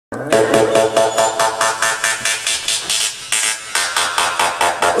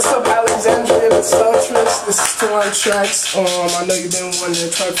ToineTracks. I know you've been wanting to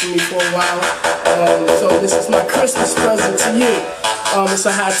talk to me for a while. So this is my Christmas present to you. It's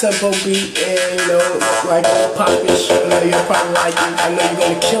a high tempo beat, and you know, like popish. You'll probably like it. I know you're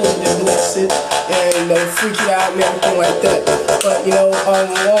gonna kill it and bless it, and you know, freak it out and everything like that. But you know,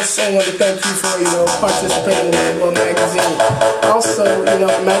 also want to thank you for participating in the magazine. Also, you know,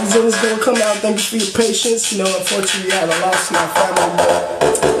 the magazine is gonna come out. Thank you for your patience. You know, unfortunately, I had a loss in my family,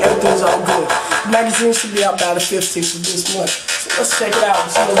 but everything's all good. The magazine should be out by the 15th of this month. So let's check it out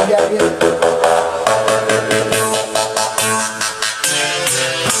and see what we got here.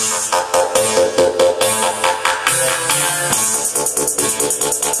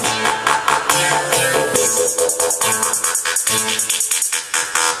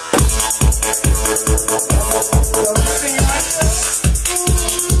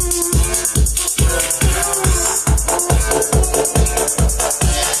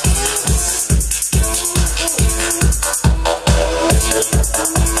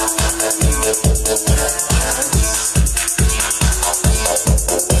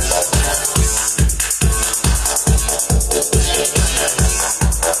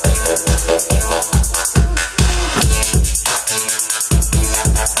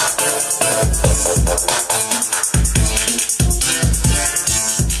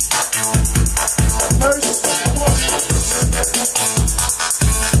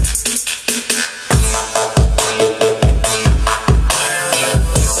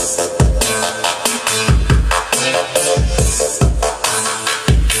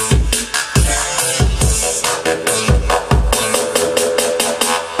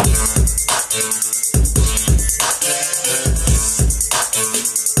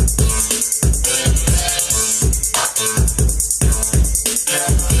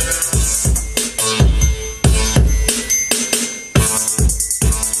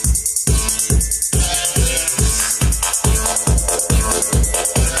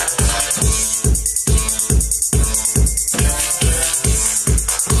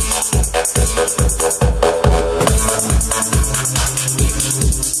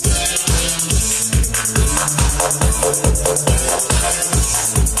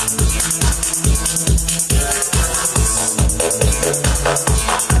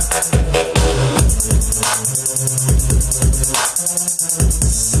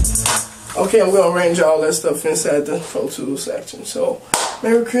 Okay, I'm going to arrange all that stuff inside the Pro Tools section. So,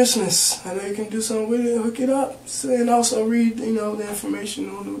 Merry Christmas. I know you can do something with it, hook it up. And also read, you know, the information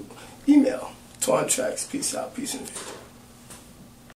on the email. ToineTracks. Peace out. Peace and peace.